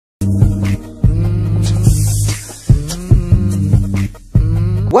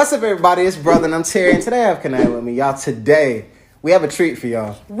What's up, everybody? It's Brother and I'm Terry, and today I have Kanai with me. Y'all, today we have a treat for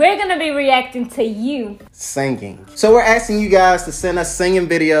y'all. We're gonna be reacting to you singing. So we're asking you guys to send us singing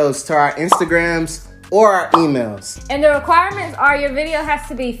videos to our Instagrams or our emails. And the requirements are your video has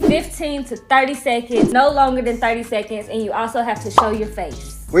to be 15 to 30 seconds, no longer than 30 seconds, and you also have to show your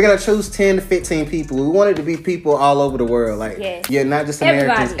face. We're gonna choose 10 to 15 people. We want it to be people all over the world. Like, yeah, not just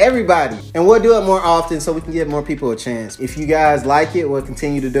Americans, everybody. And we'll do it more often so we can give more people a chance. If you guys like it, we'll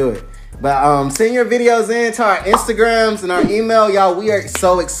continue to do it. But send your videos in to our Instagrams and our email. Y'all, we are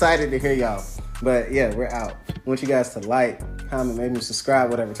so excited to hear y'all. But yeah, we're out. I want you guys to like, comment, maybe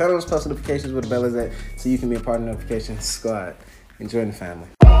subscribe, whatever. Turn on those post notifications where the bell is at so you can be a part of the notification squad. Enjoy the family.